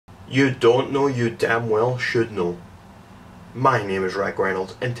You don't know, you damn well should know. My name is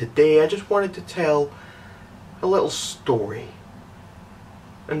Ragreynolds, and today I just wanted to tell a little story.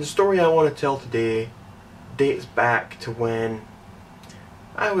 And the story I want to tell today dates back to when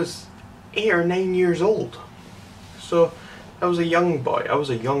I was 8 or 9 years old. So I was a young boy, I was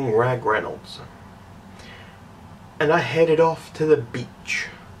a young Ragreynolds. And I headed off to the beach.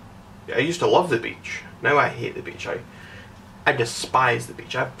 I used to love the beach. Now I hate the beach. I despise the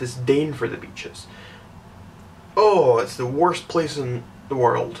beach. I have disdain for the beaches. Oh, it's the worst place in the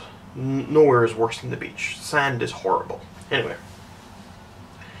world. Nowhere is worse than the beach. Sand is horrible. Anyway,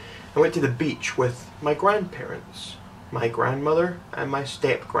 I went to the beach with my grandparents, my grandmother and my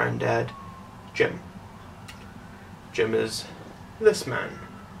step-granddad, Jim. Jim is this man.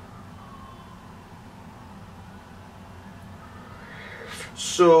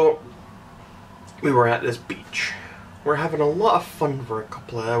 So, we were at this beach. We're having a lot of fun for a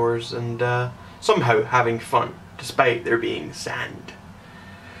couple of hours and somehow having fun, despite there being sand.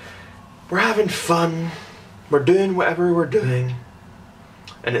 We're having fun, we're doing whatever we're doing,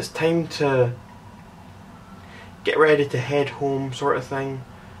 and it's time to get ready to head home sort of thing.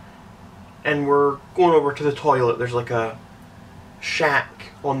 And we're going over to the toilet. There's like a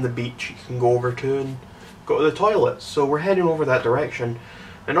shack on the beach you can go over to and go to the toilet. So we're heading over that direction,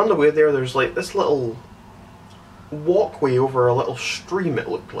 and on the way there there's like this little walkway over a little stream, it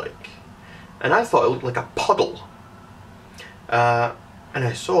looked like, and I thought it looked like a puddle, and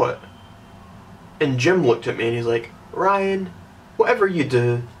I saw it, and Jim looked at me and he's like, "Ryan, whatever you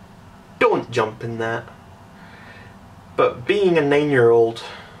do, don't jump in that." But being a 9-year-old,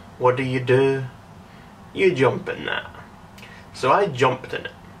 what do? You jump in that. So I jumped in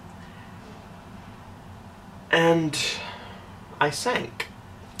it, and I sank.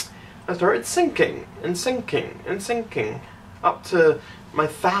 I started sinking and sinking and sinking up to my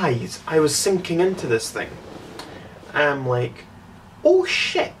thighs. I was sinking into this thing. I'm like, oh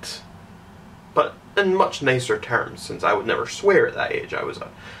shit! But in much nicer terms, since I would never swear at that age. I was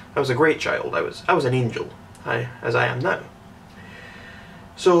a great child. I was an angel, as I am now.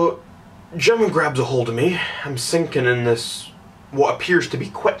 So Jim grabs a hold of me. I'm sinking in this what appears to be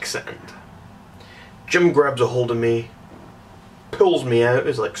quicksand. Jim grabs a hold of me, pulls me out,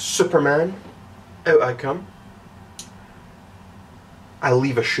 is like Superman. Out I come. I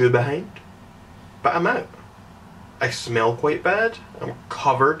leave a shoe behind, but I'm out. I smell quite bad. I'm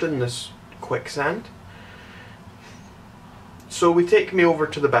covered in this quicksand. So we take me over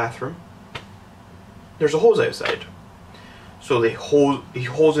to the bathroom. There's a hose outside. So he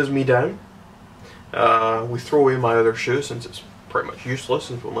hoses me down. We throw away my other shoe since it's pretty much useless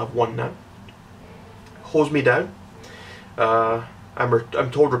since we only have one now. Hose me down.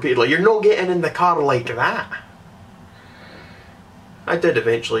 I'm told repeatedly, "You're not getting in the car like that." I did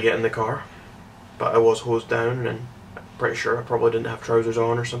eventually get in the car, but I was hosed down, and I'm pretty sure I probably didn't have trousers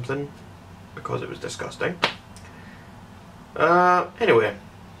on or something, because it was disgusting. Anyway,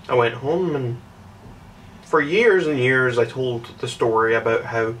 I went home, and for years and years I told the story about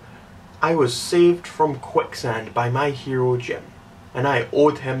how I was saved from quicksand by my hero Jim, and I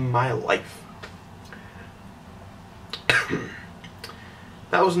owed him my life.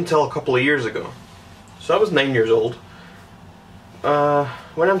 That was until a couple of years ago. So I was 9 years old.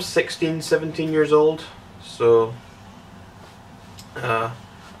 When I'm 16, 17 years old, so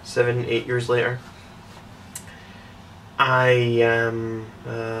 7, 8 years later, I am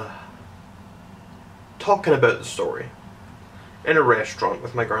talking about the story in a restaurant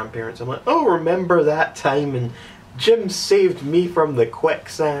with my grandparents. I'm like, "Oh, remember that time and Jim saved me from the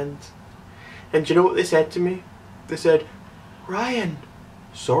quicksand?" And do you know what they said to me? They said, "Ryan,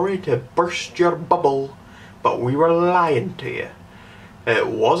 sorry to burst your bubble, but we were lying to you. It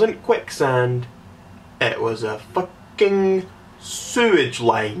wasn't quicksand, it was a fucking sewage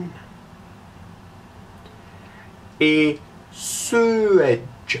line." A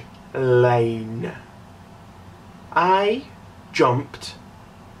sewage line. I jumped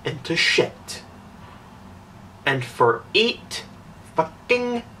into shit. And for 8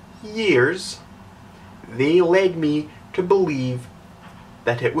 fucking years, they led me to believe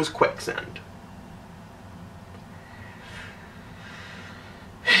that it was quicksand.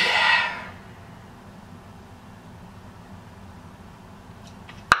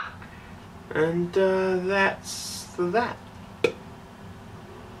 And that's that.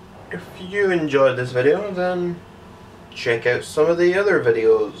 If you enjoyed this video, then check out some of the other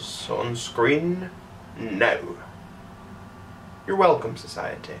videos on screen now. You're welcome,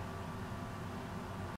 society.